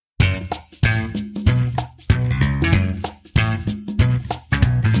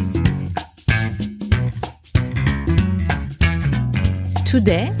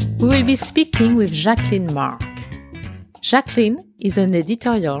Today, we will be speaking with Jacqueline Marque. Jacqueline is an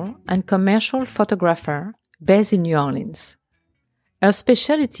editorial and commercial photographer based in New Orleans. Her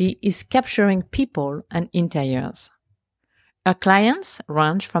specialty is capturing people and interiors. Her clients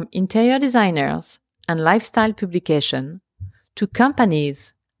range from interior designers and lifestyle publication to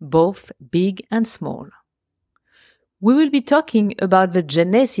companies, both big and small. We will be talking about the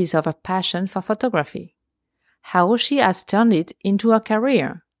genesis of her passion for photography, how she has turned it into a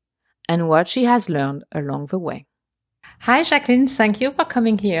career, and what she has learned along the way. Hi, Jacqueline. Thank you for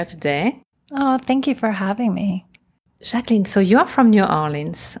coming here today. Oh, thank you for having me. Jacqueline, so you are from New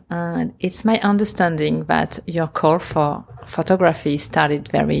Orleans, and it's my understanding that your call for photography started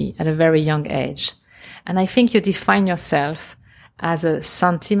at a very young age. And I think you define yourself as a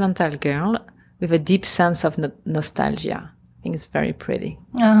sentimental girl with a deep sense of nostalgia. I think it's very pretty.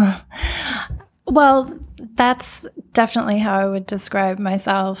 Well, that's definitely how I would describe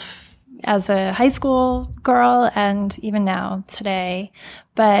myself as a high school girl and even now today.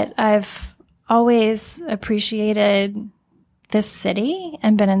 But I've always appreciated this city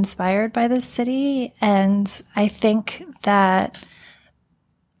and been inspired by this city. And I think that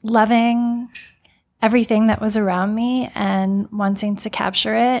loving everything that was around me and wanting to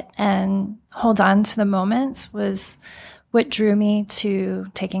capture it and hold on to the moments was what drew me to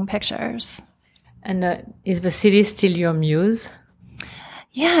taking pictures. And is the city still your muse?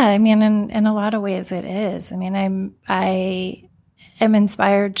 Yeah, I mean, in a lot of ways it is. I mean, I am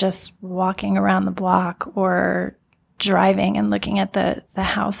inspired just walking around the block or driving and looking at the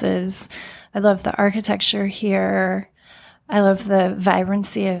houses. I love the architecture here. I love the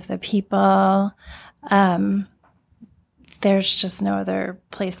vibrancy of the people. There's just no other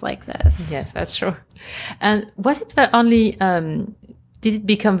place like this. Yes, that's true. And was it the only, did it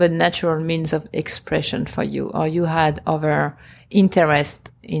become the natural means of expression for you, or you had other interest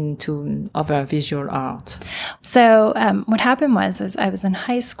into other visual art? So what happened is I was in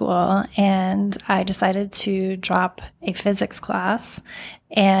high school and I decided to drop a physics class,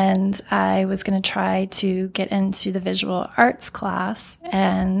 and I was going to try to get into the visual arts class.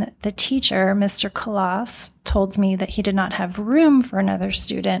 And the teacher, Mr. Kalas, told me that he did not have room for another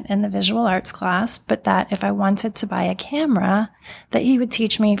student in the visual arts class, but that if I wanted to buy a camera, that he would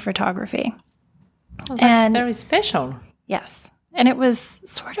teach me photography. Oh, that's very special. Yes. And it was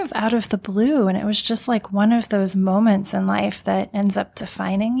sort of out of the blue. And it was just like one of those moments in life that ends up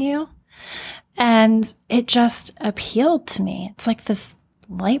defining you. And it just appealed to me. It's like this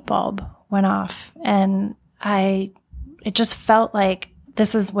light bulb went off, and it just felt like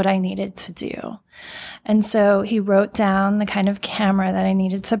this is what I needed to do. And so he wrote down the kind of camera that I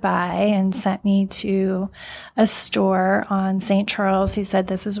needed to buy and sent me to a store on St. Charles. He said,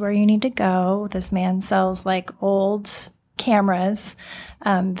 "This is where you need to go. This man sells like old cameras,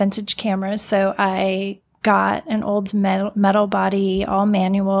 vintage cameras." So I got an old metal body, all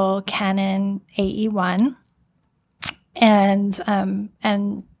manual Canon AE1.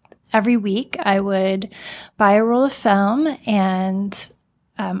 And every week I would buy a roll of film, and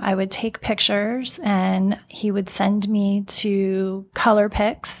I would take pictures, and he would send me to Color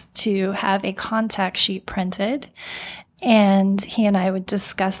Picks to have a contact sheet printed. And he and I would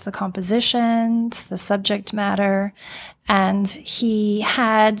discuss the compositions, the subject matter. And he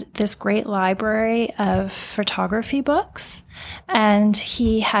had this great library of photography books. And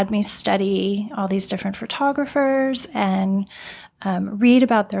he had me study all these different photographers and read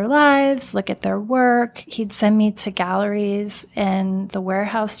about their lives, look at their work. He'd send me to galleries in the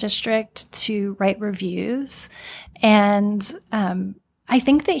Warehouse District to write reviews. And I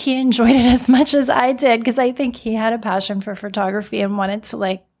think that he enjoyed it as much as I did, because I think he had a passion for photography and wanted to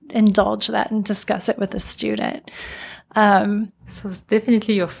like indulge that and discuss it with a student. So it's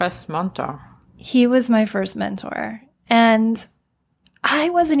definitely your first mentor. He was my first mentor. And I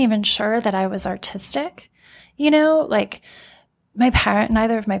wasn't even sure that I was artistic. You know, like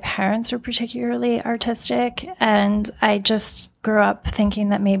neither of my parents were particularly artistic. And I just grew up thinking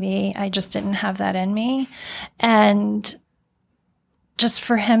that maybe I just didn't have that in me. And just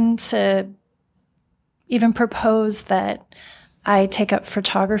for him to even propose that I take up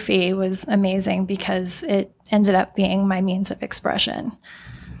photography was amazing, because it ended up being my means of expression.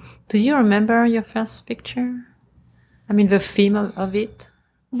 Do you remember your first picture? I mean, the theme of it?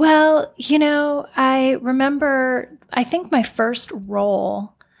 Well, you know, I remember, I think my first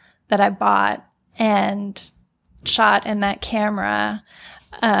roll that I bought and shot in that camera,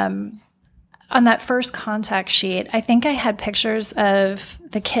 on that first contact sheet, I think I had pictures of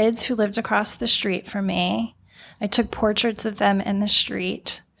the kids who lived across the street from me. I took portraits of them in the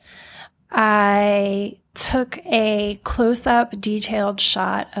street. I took a close-up detailed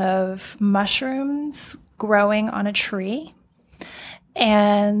shot of mushrooms growing on a tree.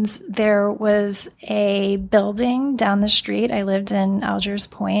 And there was a building down the street. I lived in Algiers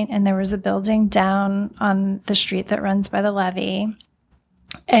Point, and there was a building down on the street that runs by the levee.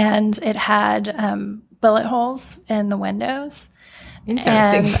 And it had bullet holes in the windows.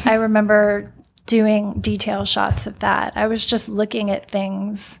 Interesting. And I remember doing detail shots of that. I was just looking at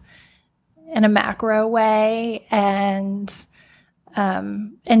things in a macro way and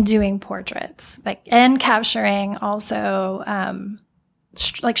doing portraits, and capturing also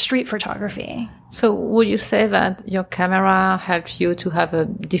like street photography. So would you say that your camera helped you to have a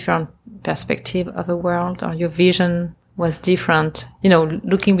different perspective of the world, or your vision was different,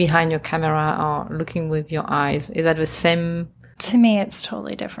 looking behind your camera or looking with your eyes? Is that the same? To me, it's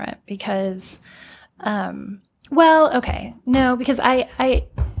totally different because, because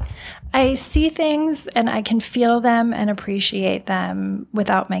I see things and I can feel them and appreciate them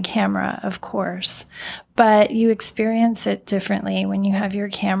without my camera, of course. But you experience it differently when you have your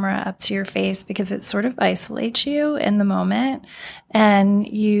camera up to your face because it sort of isolates you in the moment and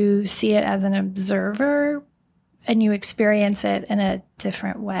you see it as an observer and you experience it in a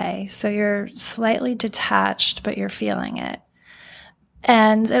different way. So you're slightly detached, but you're feeling it.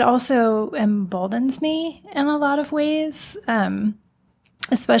 And it also emboldens me in a lot of ways.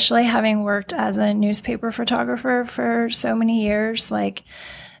 Especially having worked as a newspaper photographer for so many years,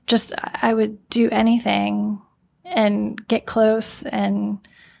 I would do anything and get close and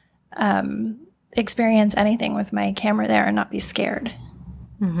experience anything with my camera there and not be scared.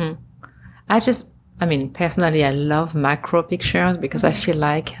 Mm-hmm. Personally, I love macro pictures because I feel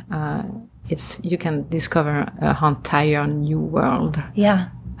like you can discover an entire new world. Yeah.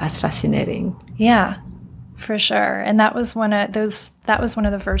 That's fascinating. Yeah. For sure. And that was one of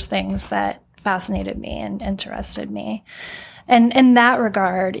the first things that fascinated me and interested me. And in that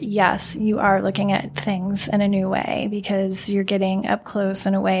regard, yes, you are looking at things in a new way because you're getting up close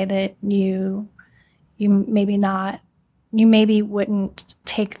in a way that you maybe wouldn't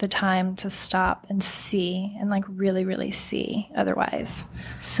take the time to stop and see and really, really see otherwise.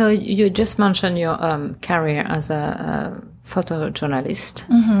 So you just mentioned your career as a photojournalist.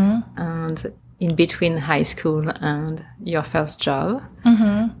 Mm-hmm. And in between high school and your first job.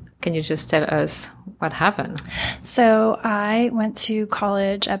 Mm-hmm. Can you just tell us what happened? So I went to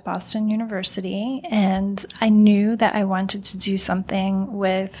college at Boston University, and I knew that I wanted to do something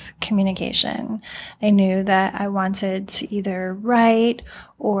with communication. I knew that I wanted to either write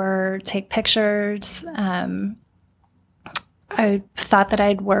or take pictures. I thought that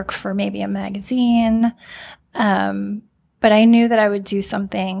I'd work for maybe a magazine. But I knew that I would do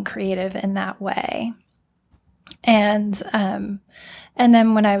something creative in that way. And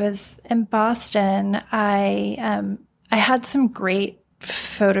then when I was in Boston, I had some great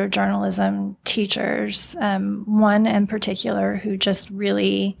photojournalism teachers, one in particular who just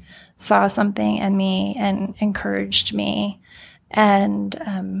really saw something in me and encouraged me. And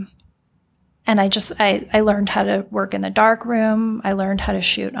I learned how to work in the dark room. I learned how to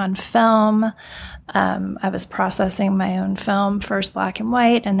shoot on film. I was processing my own film, first black and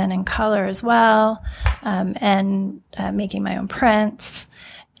white, and then in color as well, and making my own prints.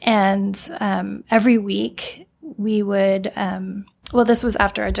 And every week we would, this was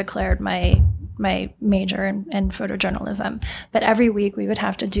after I declared my major in photojournalism, but every week we would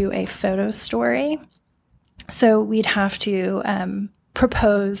have to do a photo story. So we'd have to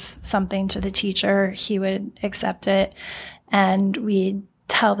propose something to the teacher. He would accept it, and we'd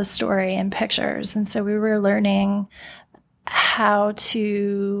tell the story in pictures. And so we were learning how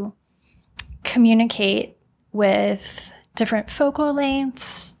to communicate with different focal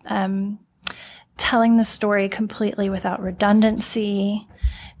lengths, telling the story completely without redundancy,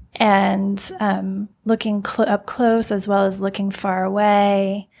 and looking up close as well as looking far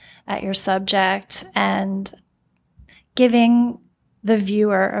away at your subject, and giving the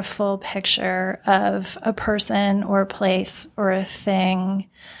viewer a full picture of a person or a place or a thing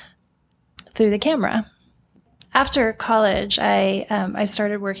through the camera. After college, I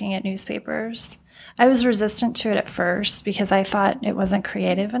started working at newspapers. I was resistant to it at first because I thought it wasn't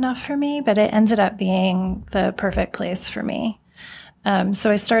creative enough for me, but it ended up being the perfect place for me.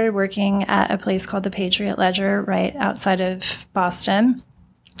 So I started working at a place called the Patriot Ledger right outside of Boston.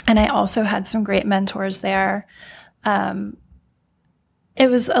 And I also had some great mentors there. It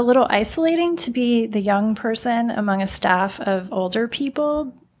was a little isolating to be the young person among a staff of older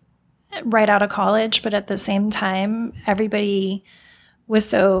people right out of college, but at the same time, everybody was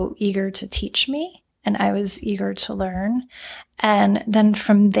so eager to teach me. and I was eager to learn. And then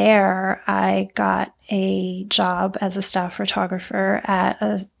from there, I got a job as a staff photographer at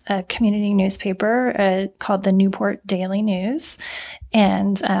a community newspaper called the Newport Daily News.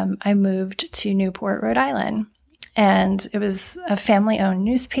 And I moved to Newport, Rhode Island. And it was a family-owned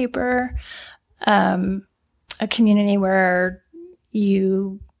newspaper, a community where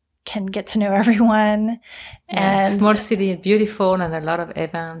you can get to know everyone. And small city, beautiful, and a lot of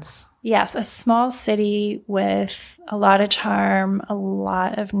events. Yes, a small city with a lot of charm, a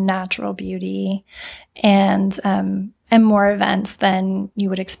lot of natural beauty, and more events than you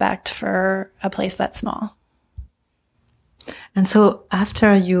would expect for a place that small. And so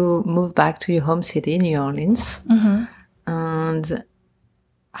after you moved back to your home city, New Orleans, and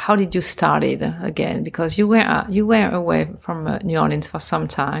how did you start it again? Because you were away from New Orleans for some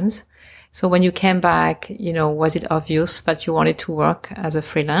times. So when you came back, was it obvious that you wanted to work as a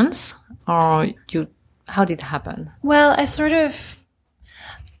freelance, or how did it happen? Well,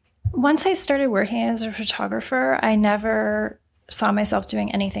 once I started working as a photographer, I never saw myself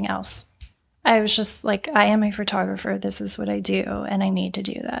doing anything else. I was just like, I am a photographer. This is what I do, and I need to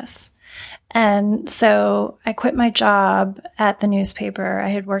do this. And so I quit my job at the newspaper. I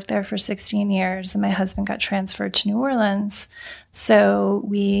had worked there for 16 years, and my husband got transferred to New Orleans. So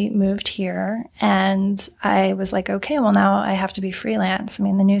we moved here, and I was like, okay, well, now I have to be freelance. I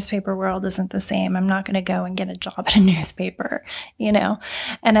mean, the newspaper world isn't the same. I'm not going to go and get a job at a newspaper,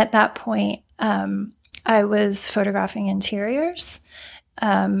 And at that point, I was photographing interiors.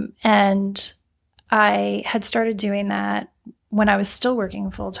 And I had started doing that when I was still working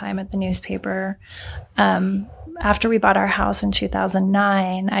full-time at the newspaper. After we bought our house in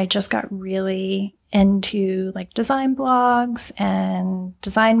 2009, I just got really into like design blogs and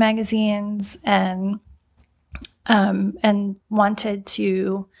design magazines and wanted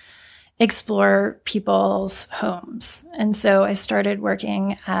to explore people's homes. And so I started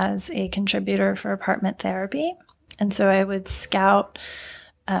working as a contributor for Apartment Therapy. And so I would scout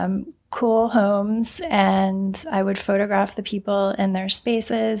cool homes, and I would photograph the people in their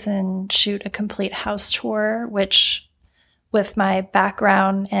spaces and shoot a complete house tour, which with my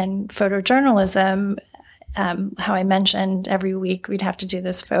background in photojournalism, how I mentioned every week we'd have to do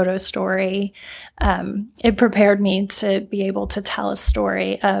this photo story. It prepared me to be able to tell a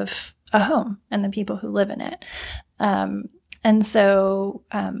story of a home and the people who live in it. And so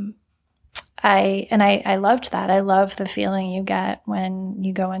I loved that. I love the feeling you get when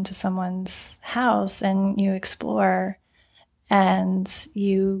you go into someone's house and you explore and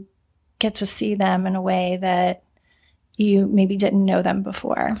you get to see them in a way that you maybe didn't know them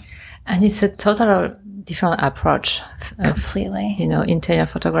before. And it's a total different approach. Completely. Interior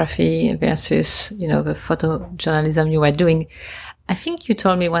photography versus, the photojournalism you were doing. I think you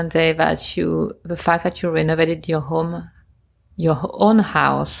told me one day that the fact that you renovated your own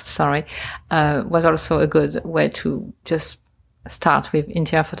house, was also a good way to just start with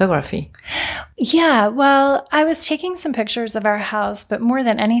interior photography. Yeah, well, I was taking some pictures of our house, but more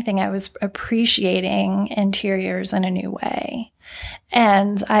than anything, I was appreciating interiors in a new way.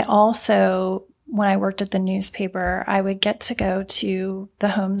 And I also, when I worked at the newspaper, I would get to go to the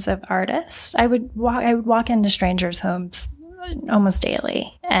homes of artists. I would walk into strangers' homes almost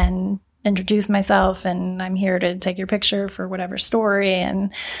daily and introduce myself, and I'm here to take your picture for whatever story.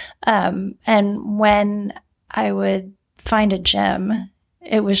 And when I would find a gem,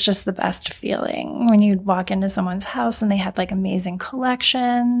 it was just the best feeling when you'd walk into someone's house and they had like amazing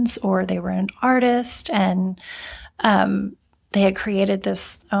collections, or they were an artist and they had created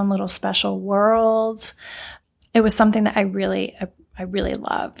this own little special world. It was something that I really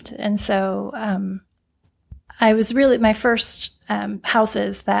loved. And so I was really, my first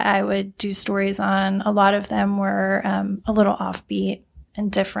houses that I would do stories on, a lot of them were a little offbeat and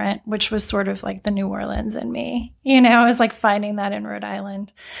different, which was sort of like the New Orleans in me. I was like finding that in Rhode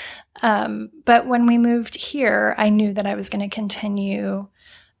Island. But when we moved here, I knew that I was going to continue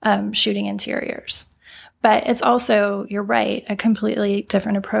shooting interiors. But it's also, you're right, a completely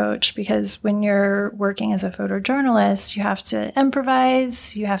different approach, because when you're working as a photojournalist, you have to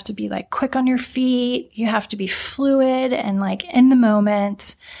improvise, you have to be like quick on your feet, you have to be fluid and like in the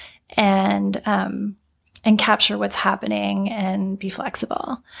moment and capture what's happening and be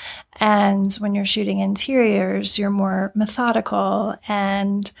flexible. And when you're shooting interiors, you're more methodical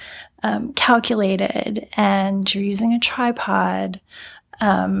and calculated, and you're using a tripod.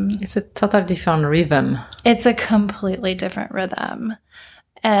 It's a totally different rhythm. It's a completely different rhythm.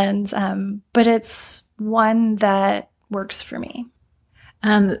 And, but it's one that works for me.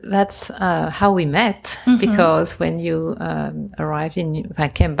 And that's how we met, because when you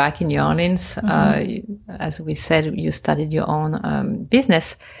came back in New Orleans, as we said, you started your own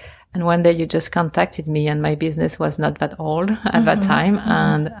business. And one day you just contacted me, and my business was not that old at that time.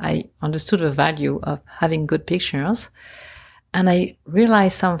 And I understood the value of having good pictures. And I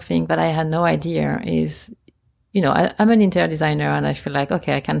realized something that I had no idea is, I'm an interior designer, and I feel like,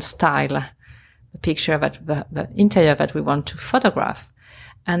 okay, I can style the picture the interior that we want to photograph.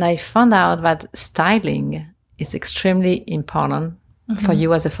 And I found out that styling is extremely important for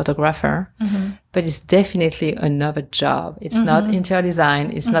you as a photographer, but it's definitely another job. It's not interior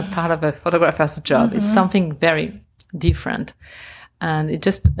design. It's not part of a photographer's job. It's something very different. And it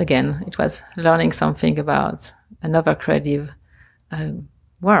just, again, it was learning something about another creative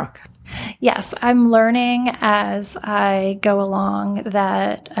work. Yes, I'm learning as I go along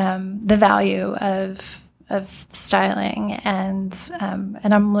that the value of styling, and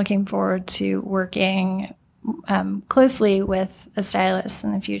I'm looking forward to working closely with a stylist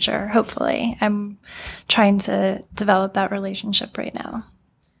in the future. Hopefully, I'm trying to develop that relationship right now.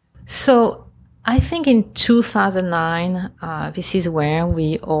 So I think in 2009, this is where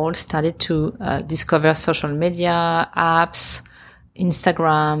we all started to discover social media, apps,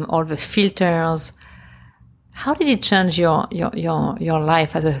 Instagram, all the filters. How did it change your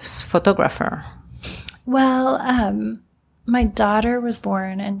life as a photographer? Well, my daughter was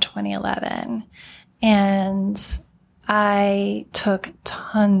born in 2011, and I took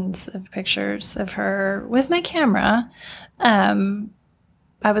tons of pictures of her with my camera.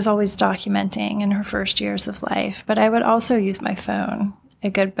 I was always documenting in her first years of life, but I would also use my phone a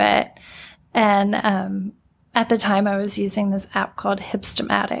good bit. And at the time, I was using this app called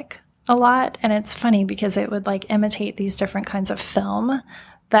Hipstamatic a lot. And it's funny because it would like imitate these different kinds of film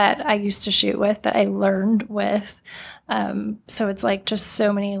that I used to shoot with, that I learned with. So it's like just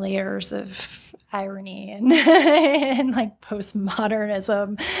so many layers of irony and, and like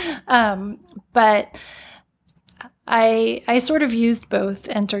postmodernism. But I sort of used both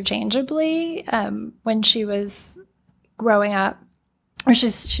interchangeably when she was growing up, or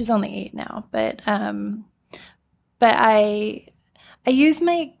she's only 8 now, but I use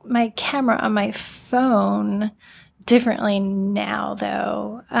my camera on my phone differently now,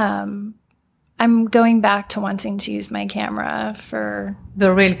 though. I'm going back to wanting to use my camera for...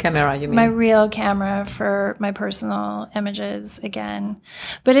 The real camera, you mean? My real camera for my personal images again.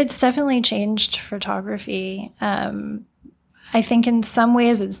 But it's definitely changed photography. I think in some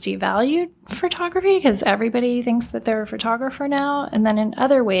ways it's devalued photography because everybody thinks that they're a photographer now. And then in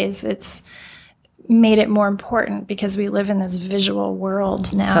other ways it's made it more important because we live in this visual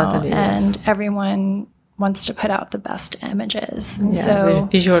world now. Totally, and yes. Everyone wants to put out the best images. And so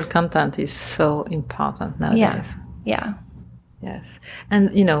visual content is so important nowadays. Yeah. Yes. And,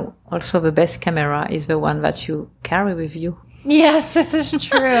 also the best camera is the one that you carry with you. Yes, this is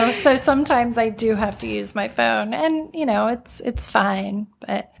true. So sometimes I do have to use my phone and, it's fine.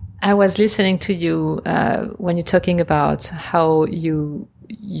 But I was listening to you when you're talking about how you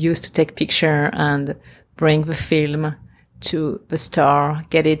used to take picture and bring the film to the store,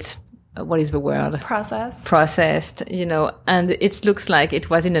 get it, what is the word? Processed, and it looks like it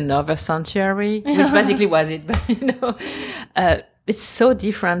was in another century, which basically was it, but it's so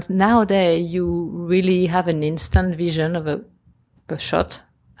different. Nowadays, you really have an instant vision of a shot.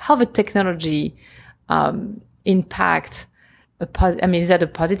 How the technology impact is that a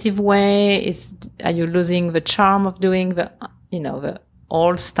positive way? Are you losing the charm of doing the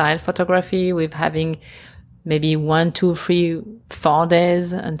old style photography with having maybe 1, 2, 3, 4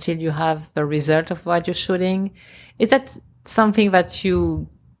 days until you have the result of what you're shooting? Is that something that you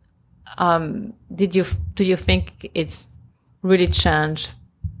do you think it's really changed?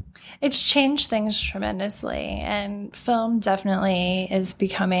 It's changed things tremendously, and film definitely is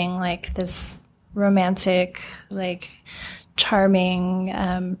becoming like this romantic, like charming,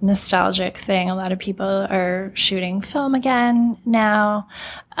 nostalgic thing. A lot of people are shooting film again now.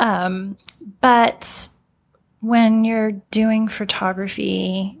 But when you're doing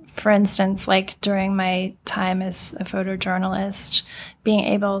photography, for instance, like during my time as a photojournalist, being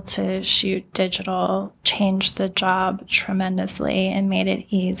able to shoot digital changed the job tremendously and made it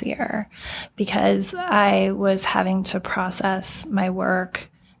easier because I was having to process my work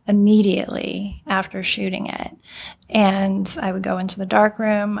immediately after shooting it. And I would go into the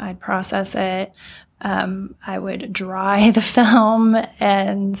darkroom, I'd process it. I would dry the film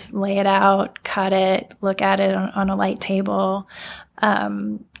and lay it out, cut it, look at it on a light table,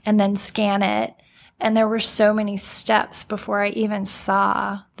 and then scan it. And there were so many steps before I even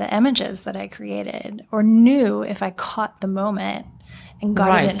saw the images that I created or knew if I caught the moment and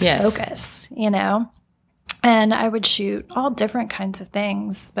got it in focus, And I would shoot all different kinds of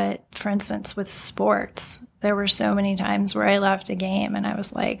things. But for instance, with sports, there were so many times where I left a game and I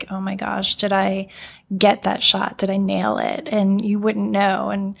was like, oh my gosh, did I get that shot? Did I nail it? And you wouldn't know.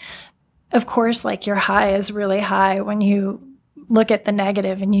 And of course, like your high is really high when you look at the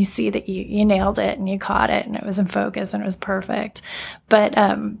negative and you see that you nailed it and you caught it and it was in focus and it was perfect.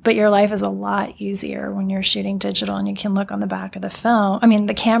 But your life is a lot easier when you're shooting digital and you can look on the back of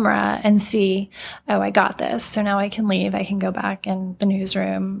the camera and see, oh, I got this. So now I can leave. I can go back in the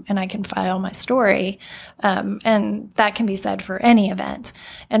newsroom and I can file my story. And that can be said for any event.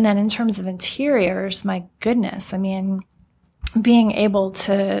 And then in terms of interiors, my goodness, being able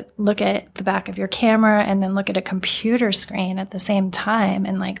to look at the back of your camera and then look at a computer screen at the same time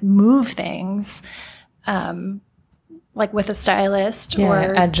and like move things, like with a stylist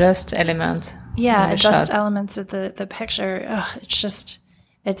or adjust elements. Yeah, adjust elements of the picture.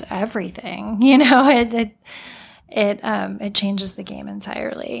 It's everything, it changes the game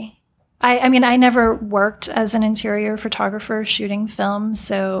entirely. I never worked as an interior photographer shooting film,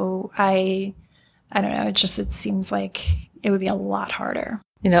 so I don't know. It seems like it would be a lot harder.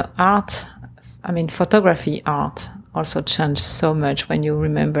 Photography art also changed so much when you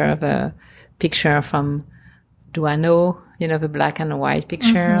remember the picture from Duano, the black and white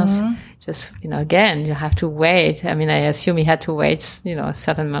pictures. Mm-hmm. Just, again, you have to wait. I assume he had to wait, a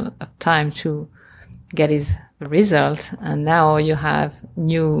certain amount of time to get his result. And now you have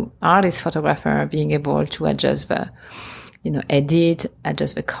new artist photographer being able to adjust the edit,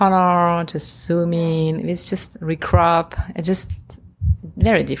 adjust the color, just zoom in. It's just recrop. It's just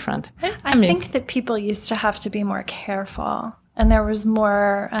very different. I think that people used to have to be more careful, and there was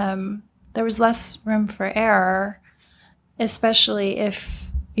less room for error, especially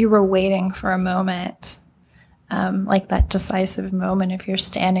if you were waiting for a moment, like that decisive moment. If you're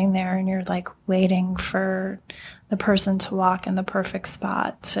standing there and you're like waiting for the person to walk in the perfect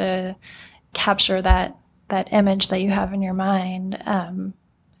spot to capture that image that you have in your mind.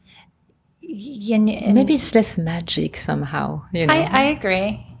 Maybe it's less magic somehow. I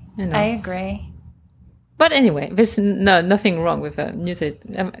agree. I agree. But anyway, there's nothing wrong with Newton.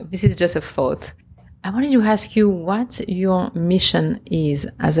 This is just a thought. I wanted to ask you what your mission is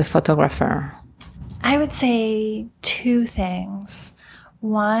as a photographer. I would say two things.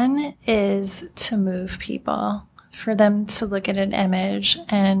 One is to move people, for them to look at an image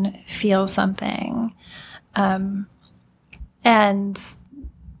and feel something. And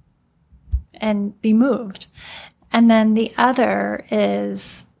be moved. And then the other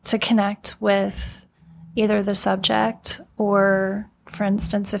is to connect with either the subject or, for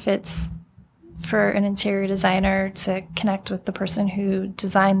instance, if it's for an interior designer, to connect with the person who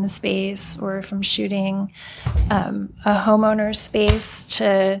designed the space, or if I'm shooting a homeowner's space,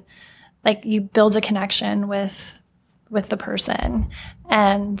 to you build a connection with the person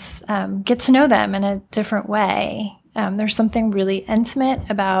and get to know them in a different way. There's something really intimate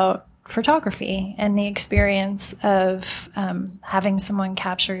about photography and the experience of having someone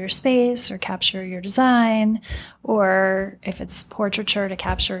capture your space or capture your design, or if it's portraiture, to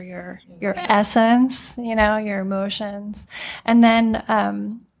capture your essence, your emotions. And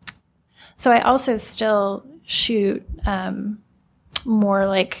then, so I also still shoot more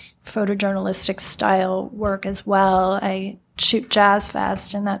like photojournalistic style work as well. I shoot Jazz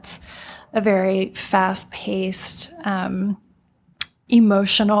Fest, and that's a very fast-paced,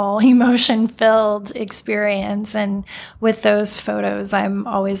 emotion-filled experience. And with those photos, I'm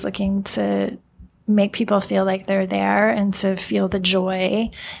always looking to make people feel like they're there and to feel the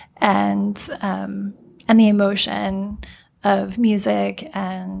joy and the emotion of music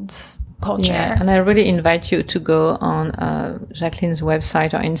and culture. Yeah, and I really invite you to go on Jacqueline's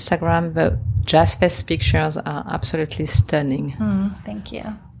website or Instagram. The Jazz Fest pictures are absolutely stunning. Thank you.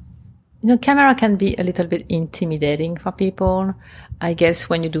 Camera can be a little bit intimidating for people. I guess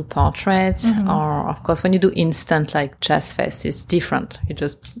when you do portraits, or of course when you do instant like Jazz Fest, it's different. You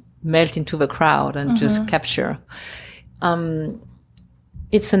just melt into the crowd and just capture.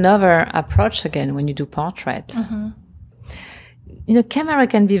 It's another approach again when you do portrait. Camera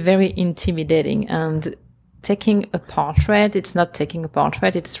can be very intimidating, and taking a portrait, it's not taking a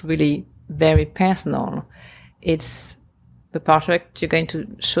portrait, it's really very personal. It's the portrait you're going to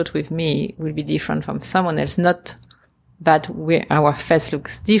shoot with me will be different from someone else. Not that our face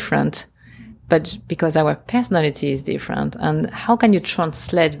looks different, but because our personality is different. And how can you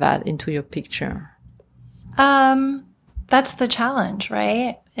translate that into your picture? That's the challenge,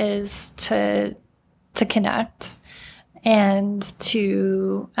 right? Is to connect and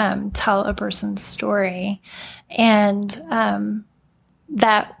to tell a person's story. And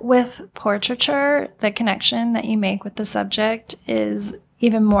that with portraiture, the connection that you make with the subject is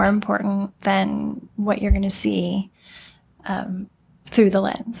even more important than what you're going to see through the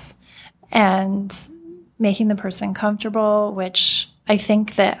lens. And making the person comfortable, which I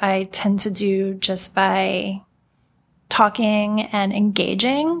think that I tend to do just by talking and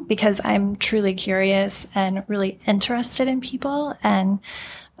engaging, because I'm truly curious and really interested in people and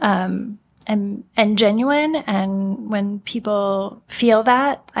genuine. And when people feel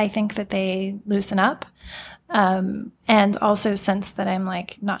that, I think that they loosen up. And also sense that I'm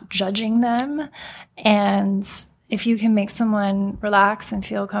like not judging them. And if you can make someone relax and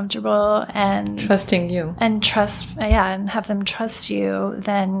feel comfortable and trusting you and and have them trust you,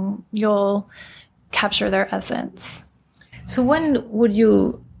 then you'll capture their essence. So when would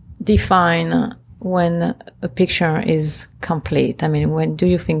you define when a picture is complete? I mean, when do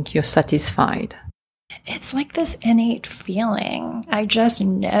you think you're satisfied? It's like this innate feeling. I just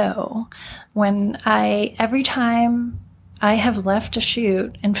know when every time I have left a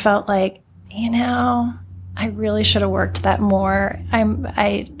shoot and felt like, I really should have worked that more.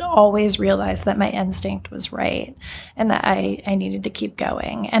 I always realized that my instinct was right and that I needed to keep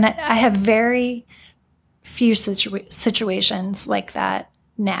going. And I have very few situations like that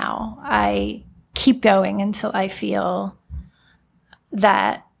now. I keep going until I feel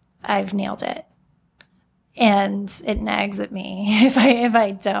that I've nailed it. And it nags at me if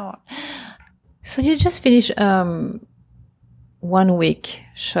I don't. So you just finished 1 week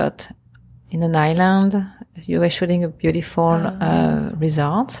shot in an island. You were shooting a beautiful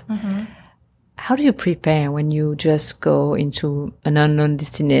resort. Mm-hmm. How do you prepare when you just go into an unknown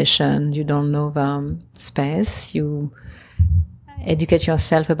destination? You don't know the space. You educate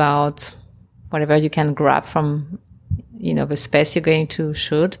yourself about whatever you can grab from, the space you're going to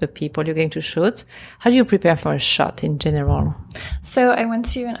shoot, the people you're going to shoot. How do you prepare for a shot in general? So I went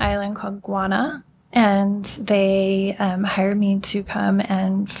to an island called Guana, and they hired me to come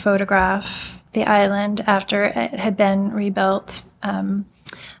and photograph the island after it had been rebuilt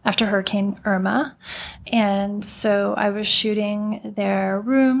after Hurricane Irma. And so I was shooting their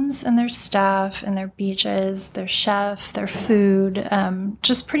rooms and their staff and their beaches, their chef, their food,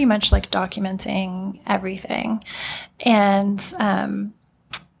 just pretty much like documenting everything. And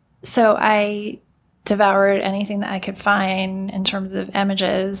so I devoured anything that I could find in terms of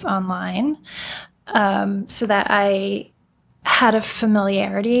images online, so that I had a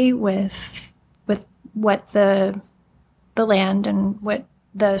familiarity with what the land and what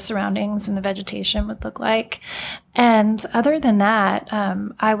the surroundings and the vegetation would look like. And other than that,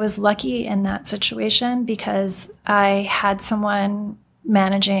 I was lucky in that situation because I had someone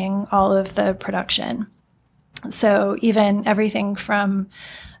managing all of the production. So even everything from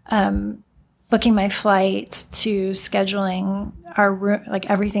booking my flight to scheduling our room, like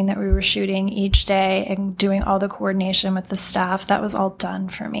everything that we were shooting each day and doing all the coordination with the staff, that was all done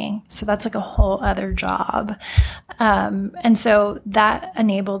for me. So that's like a whole other job. And so that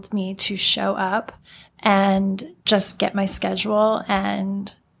enabled me to show up and just get my schedule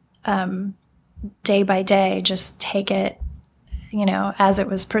and day by day, just take it, as it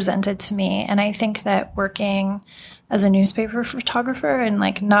was presented to me. And I think that working as a newspaper photographer and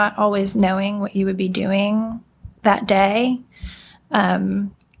like not always knowing what you would be doing that day.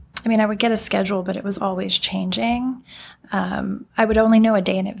 I would get a schedule, but it was always changing. I would only know a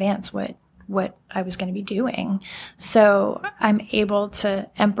day in advance what I was going to be doing. So I'm able to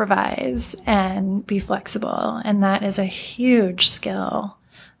improvise and be flexible. And that is a huge skill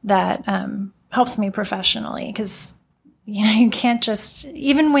that helps me professionally because you can't just,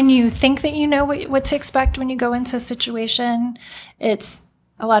 even when you think that you know what to expect when you go into a situation, it's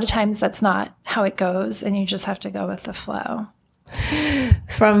a lot of times that's not how it goes, and you just have to go with the flow.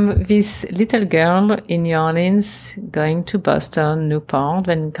 From this little girl in New Orleans, going to Boston, Newport,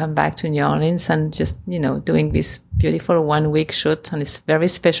 then come back to New Orleans and just, doing this beautiful 1 week shoot on this very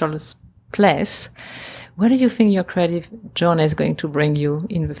special place, where do you think your creative journey is going to bring you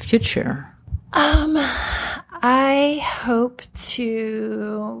in the future? I hope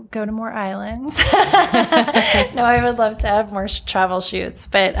to go to more islands. No, I would love to have more travel shoots.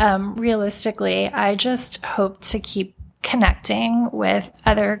 But realistically, I just hope to keep connecting with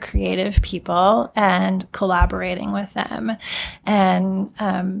other creative people and collaborating with them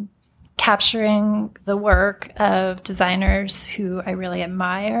and capturing the work of designers who I really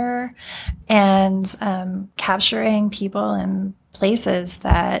admire and capturing people and places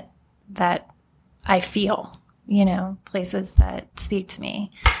that I feel. Places that speak to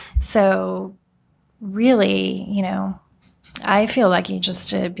me. So really, I feel lucky just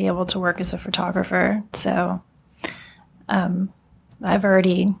to be able to work as a photographer. So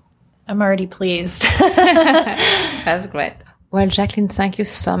I'm already pleased. That's great. Well, Jacqueline, thank you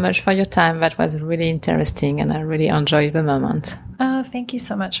so much for your time. That was really interesting and I really enjoyed the moment. Oh, thank you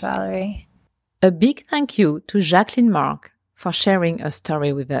so much, Valerie. A big thank you to Jacqueline Marque for sharing her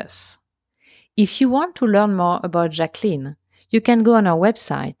story with us. If you want to learn more about Jacqueline, you can go on our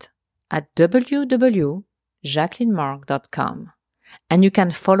website at www.jacquelinemarque.com and you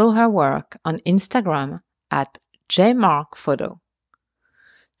can follow her work on Instagram at jmarquephoto.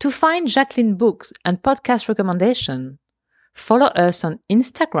 To find Jacqueline books and podcast recommendations, follow us on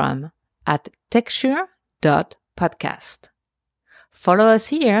Instagram at texture.podcast. Follow us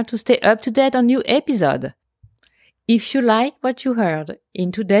here to stay up to date on new episodes. If you like what you heard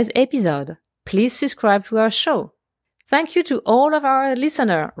in today's episode, please subscribe to our show. Thank you to all of our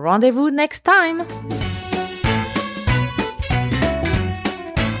listeners. Rendezvous next time.